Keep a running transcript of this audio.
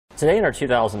Today in our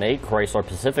 2008 Chrysler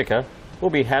Pacifica, we'll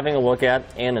be having a look at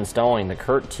and installing the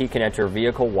Curt T connector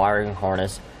vehicle wiring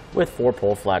harness with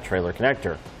 4-pole flat trailer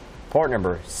connector, part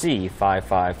number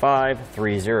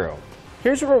C55530.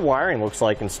 Here's what our wiring looks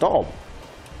like installed.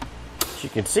 As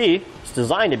you can see, it's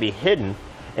designed to be hidden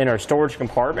in our storage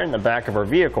compartment in the back of our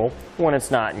vehicle when it's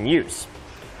not in use.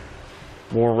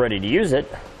 When we're ready to use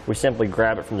it, we simply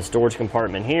grab it from the storage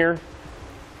compartment here,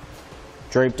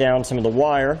 drape down some of the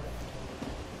wire,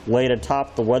 lay it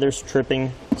atop the weather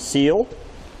stripping seal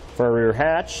for our rear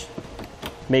hatch,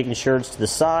 making sure it's to the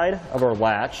side of our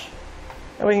latch,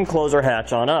 and we can close our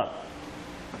hatch on up.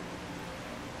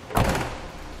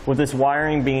 With this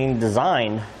wiring being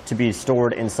designed to be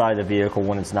stored inside the vehicle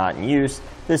when it's not in use,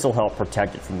 this will help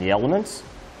protect it from the elements.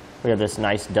 We have this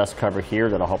nice dust cover here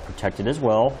that'll help protect it as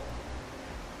well.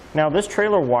 Now this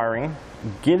trailer wiring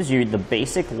gives you the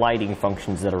basic lighting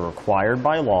functions that are required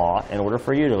by law in order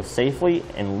for you to safely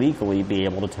and legally be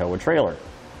able to tow a trailer.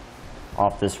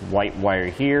 Off this white wire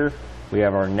here, we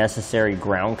have our necessary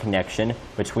ground connection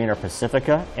between our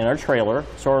Pacifica and our trailer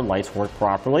so our lights work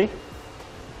properly.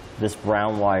 This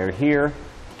brown wire here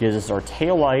gives us our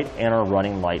tail light and our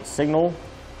running light signal.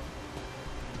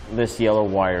 This yellow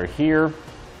wire here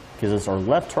gives us our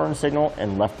left turn signal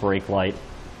and left brake light.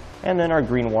 And then our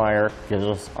green wire gives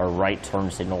us our right turn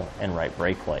signal and right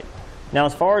brake light. Now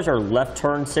as far as our left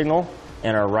turn signal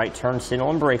and our right turn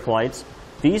signal and brake lights,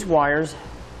 these wires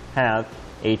have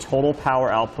a total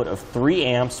power output of 3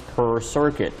 amps per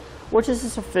circuit, which is a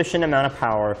sufficient amount of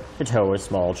power to tow a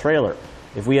small trailer.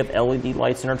 If we have LED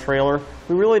lights in our trailer,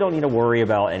 we really don't need to worry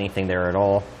about anything there at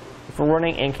all. If we're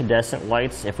running incandescent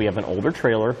lights, if we have an older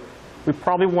trailer, we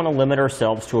probably want to limit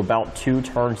ourselves to about 2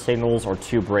 turn signals or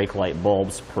 2 brake light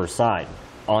bulbs per side.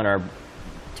 On our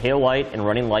tail light and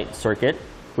running light circuit,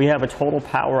 we have a total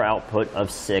power output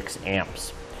of 6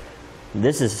 amps.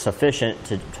 This is sufficient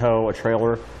to tow a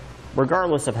trailer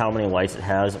regardless of how many lights it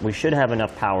has. We should have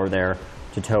enough power there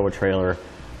to tow a trailer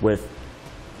with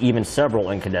even several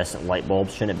incandescent light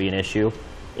bulbs. Shouldn't be an issue.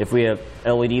 If we have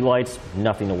LED lights,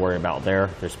 nothing to worry about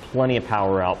there. There's plenty of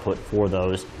power output for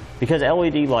those, because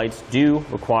LED lights do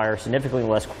require significantly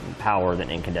less power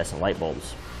than incandescent light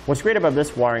bulbs. What's great about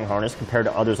this wiring harness compared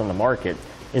to others on the market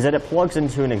is that it plugs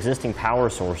into an existing power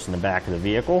source in the back of the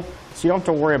vehicle, so you don't have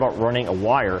to worry about running a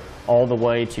wire all the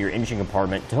way to your engine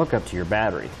compartment to hook up to your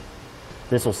battery.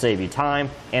 This will save you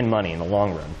time and money in the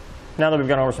long run. Now that we've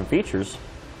gone over some features,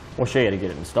 we'll show you how to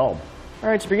get it installed.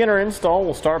 Alright, to begin our install,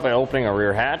 we'll start by opening our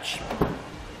rear hatch.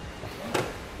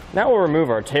 Now we'll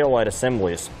remove our tail light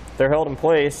assemblies. They're held in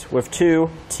place with 2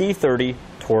 T30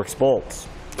 Torx bolts.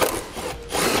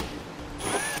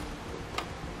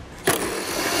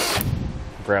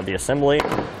 Grab the assembly,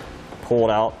 pull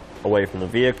it out away from the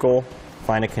vehicle,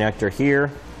 find a connector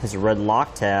here. There's a red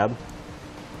lock tab.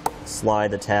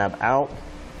 Slide the tab out,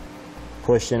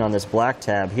 push in on this black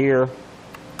tab here,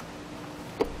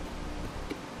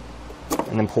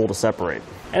 and then pull to separate.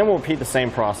 And we'll repeat the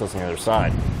same process on the other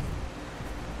side.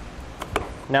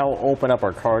 Now we'll open up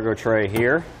our cargo tray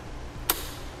here,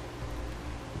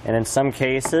 and in some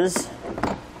cases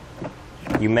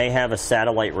you may have a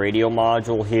satellite radio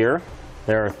module here.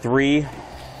 There are 3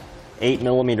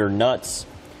 8mm nuts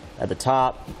at the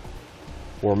top.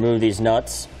 We'll remove these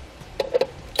nuts,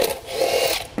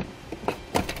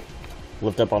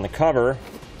 lift up on the cover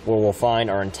where we'll find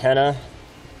our antenna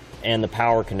and the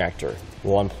power connector.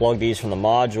 We'll unplug these from the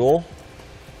module,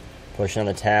 push on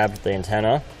the tab to the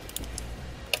antenna,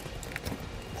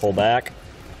 pull back,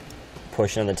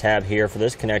 push on the tab here for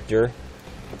this connector,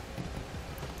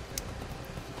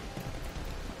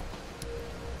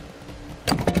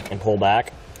 and pull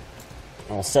back.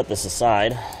 I'll set this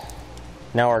aside.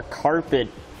 Now our carpet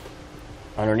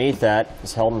underneath that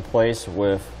is held in place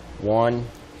with 1,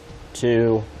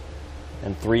 2,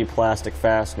 and 3 plastic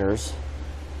fasteners.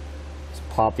 Let's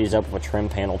pop these up with a trim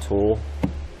panel tool.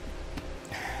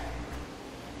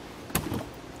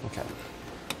 Okay.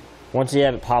 Once you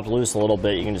have it popped loose a little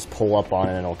bit, you can just pull up on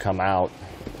it and it'll come out.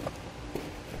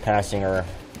 Passing our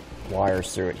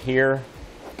wires through it here.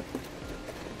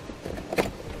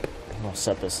 I'll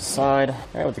set this aside. All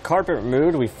right, with the carpet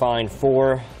removed, we find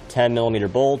 4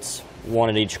 10mm bolts, 1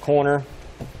 at each corner.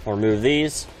 We'll remove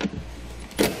these.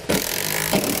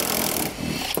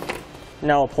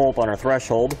 Now we'll pull up on our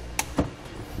threshold.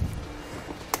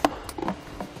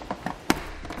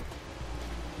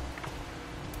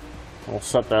 We'll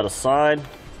set that aside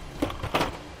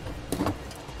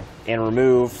and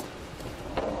remove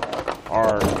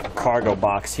our cargo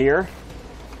box here.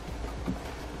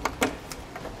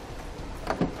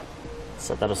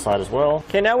 Set that aside as well.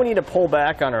 Okay, now we need to pull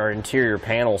back on our interior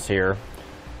panels here.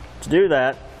 To do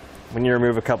that, we need to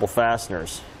remove a couple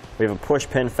fasteners. We have a push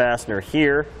pin fastener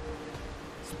here.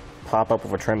 Pop up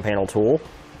with a trim panel tool.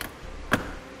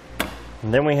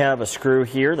 And then we have a screw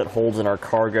here that holds in our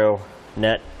cargo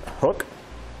net hook.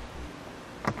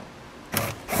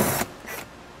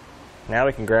 Now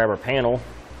we can grab our panel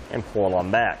and pull it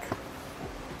on back.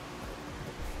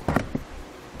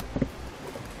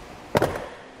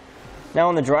 Now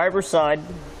on the driver's side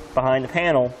behind the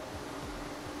panel,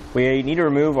 we need to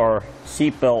remove our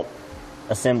seat belt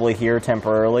assembly here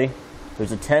temporarily.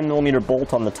 There's a 10mm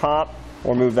bolt on the top.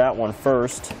 We'll remove that one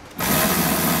first.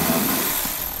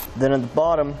 Then at the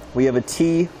bottom, we have a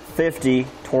T50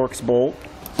 Torx bolt.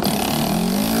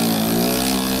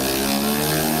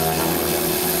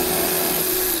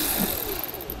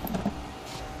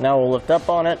 Now we'll lift up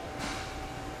on it,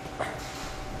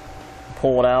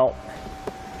 pull it out,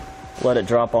 let it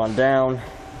drop on down,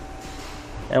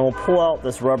 and we'll pull out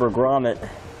this rubber grommet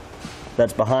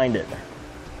that's behind it.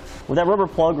 With that rubber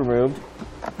plug removed,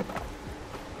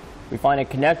 we find a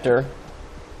connector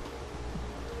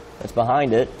that's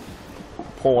behind it,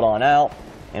 pull it on out,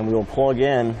 and we will plug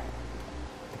in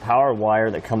the power wire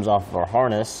that comes off of our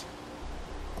harness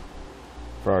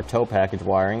for our tow package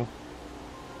wiring.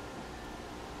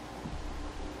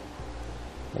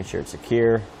 Make sure it's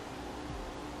secure.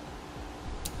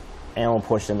 And we'll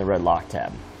push in the red lock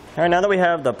tab. All right, now that we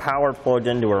have the power plugged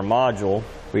into our module,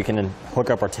 we can hook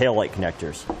up our taillight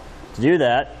connectors. To do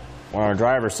that, we're on our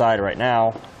driver's side right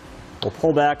now. We'll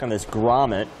pull back on this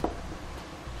grommet,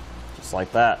 just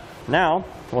like that. Now,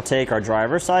 we'll take our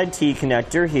driver's side T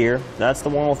connector here. That's the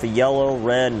one with the yellow,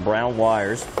 red, and brown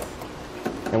wires.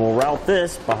 And we'll route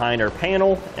this behind our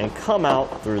panel and come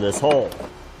out through this hole.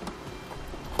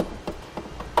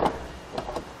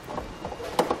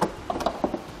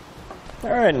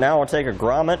 Alright, now we'll take a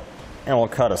grommet and we'll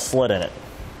cut a slit in it.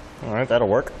 Alright, that'll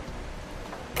work.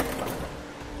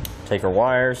 Take our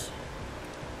wires,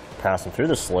 pass them through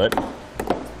the slit,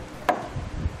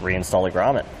 reinstall the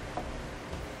grommet.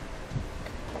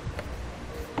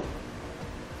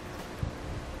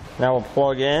 Now we'll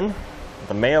plug in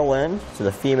the male end to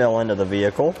the female end of the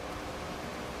vehicle.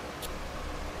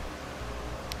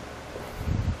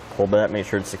 Pull that, make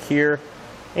sure it's secure,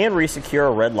 and resecure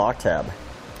our red lock tab.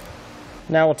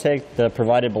 Now we'll take the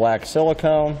provided black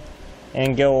silicone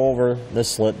and go over the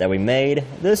slit that we made.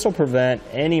 This will prevent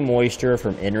any moisture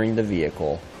from entering the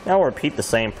vehicle. Now we'll repeat the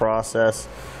same process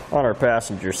on our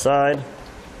passenger side.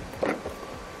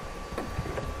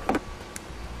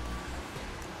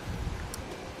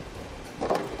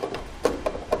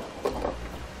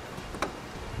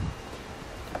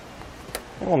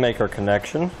 And we'll make our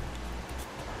connection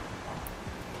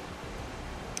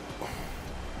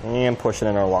and push it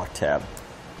in our lock tab.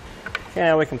 Okay,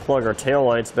 now we can plug our tail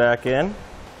lights back in.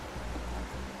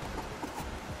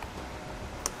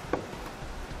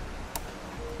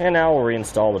 And now we'll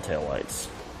reinstall the tail lights.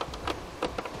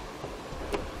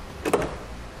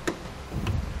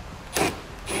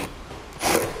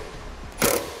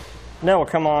 Now we'll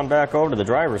come on back over to the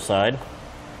driver's side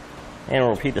and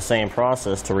we'll repeat the same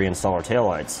process to reinstall our tail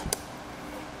lights.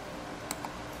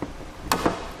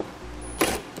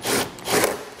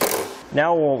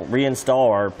 Now we'll reinstall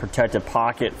our protective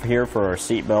pocket here for our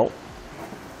seat belt,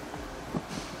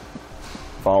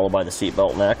 followed by the seat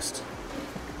belt next.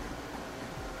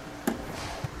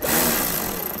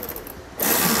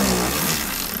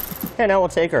 And now we'll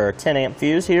take our 10 amp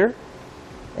fuse here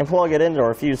and plug it into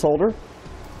our fuse holder.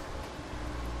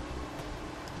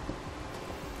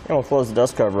 And we'll close the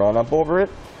dust cover on up over it.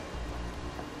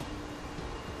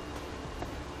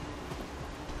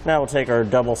 Now we'll take our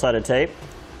double-sided tape,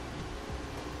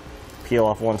 peel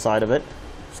off one side of it,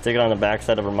 stick it on the back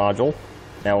side of our module.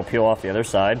 Now we'll peel off the other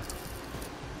side.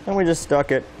 And we just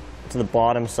stuck it to the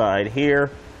bottom side here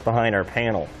behind our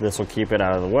panel. This will keep it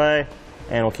out of the way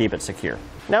and will keep it secure.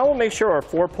 Now we'll make sure our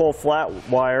 4-pole flat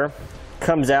wire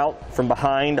comes out from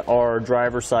behind our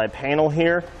driver's side panel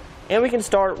here, and we can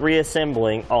start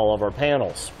reassembling all of our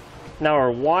panels. Now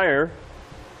our wire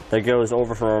that goes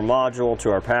over from our module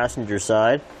to our passenger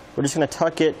side, we're just going to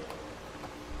tuck it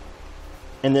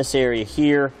in this area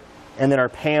here, and then our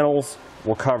panels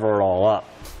will cover it all up.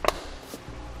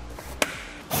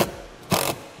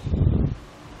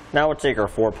 Now we'll take our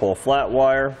 4-pole flat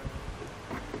wire,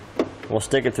 we'll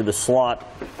stick it through the slot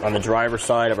on the driver's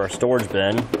side of our storage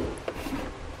bin,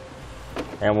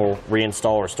 and we'll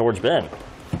reinstall our storage bin,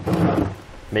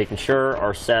 making sure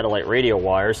our satellite radio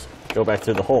wires go back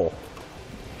through the hole.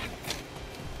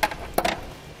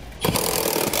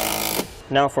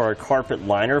 Now for our carpet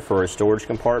liner for our storage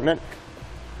compartment,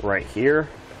 right here,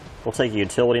 we'll take a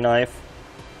utility knife,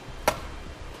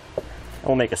 and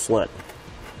we'll make a slit.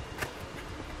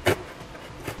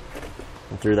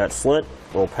 And through that slit,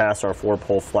 we'll pass our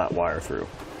 4-pole flat wire through.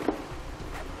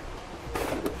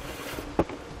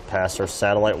 Pass our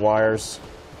satellite wires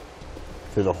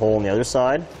through the hole on the other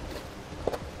side.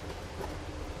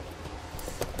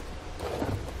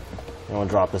 And we'll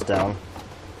drop this down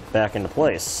back into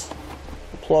place.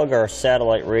 Plug our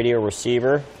satellite radio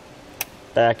receiver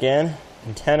back in,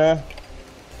 antenna,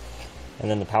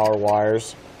 and then the power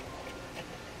wires.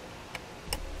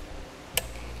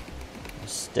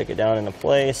 Stick it down into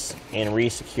place and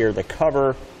re-secure the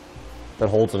cover that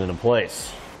holds it into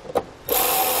place.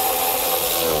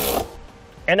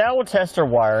 And now we'll test our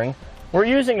wiring. We're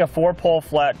using a 4-pole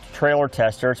flat trailer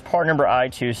tester. It's part number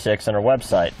I26 on our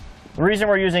website. The reason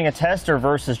we're using a tester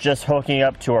versus just hooking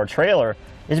up to our trailer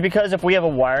is because if we have a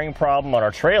wiring problem on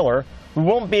our trailer, we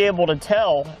won't be able to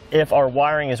tell if our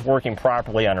wiring is working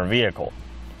properly on our vehicle.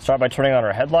 Start by turning on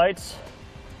our headlights.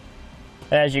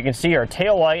 And as you can see, our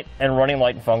tail light and running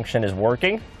light function is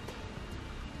working.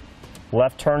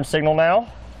 Left turn signal now.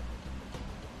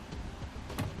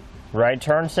 Right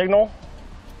turn signal.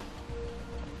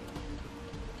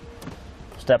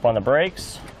 Step on the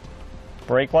brakes.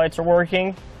 Brake lights are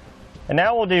working. And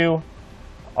now we'll do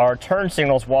our turn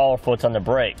signals while our foot's on the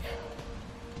brake.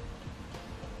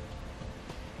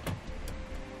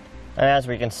 And as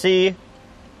we can see,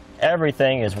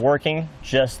 everything is working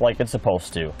just like it's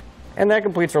supposed to. And that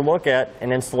completes our look at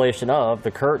an installation of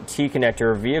the Curt T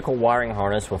connector vehicle wiring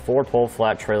harness with 4-pole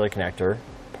flat trailer connector,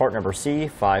 part number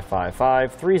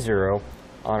C55530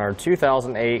 on our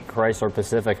 2008 Chrysler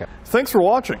Pacifica. Thanks for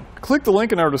watching. Click the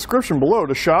link in our description below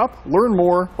to shop, learn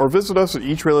more, or visit us at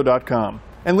etrailer.com.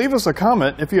 And leave us a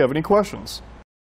comment if you have any questions.